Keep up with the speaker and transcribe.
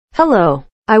Hello.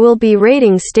 I will be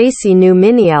rating STAYC new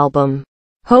mini album.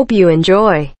 Hope you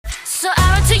enjoy. So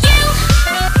I wrote to you.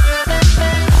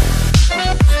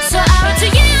 So I wrote to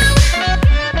you.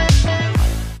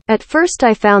 At first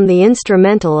I found the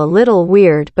instrumental a little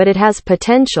weird, but it has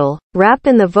potential. Rap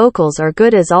and the vocals are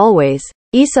good as always.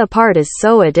 Isa part is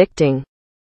so addicting.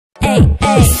 Hey,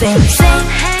 hey, sing, sing.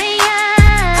 Hey,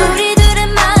 우리들의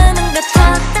마음은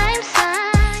같아.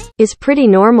 Is pretty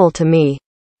normal to me.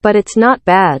 But it's not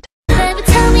bad. Baby,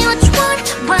 tell me what you want,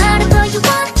 whatever you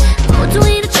want. 모두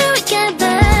이루어줄게,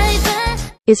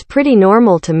 baby. Is pretty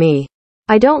normal to me.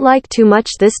 I don't like too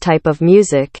much this type of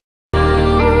music.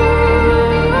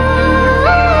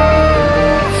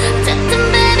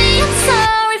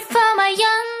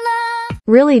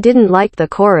 Really didn't like the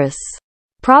chorus.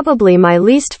 Probably my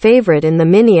least favorite in the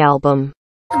mini album.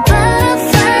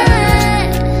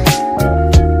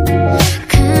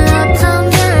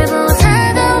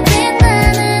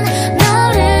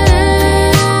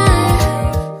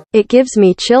 It gives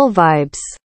me chill vibes.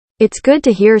 It's good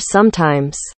to hear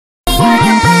sometimes.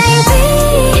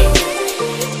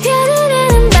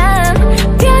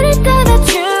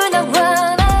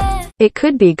 It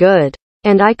could be good.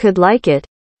 And I could like it.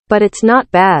 But it's not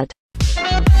bad.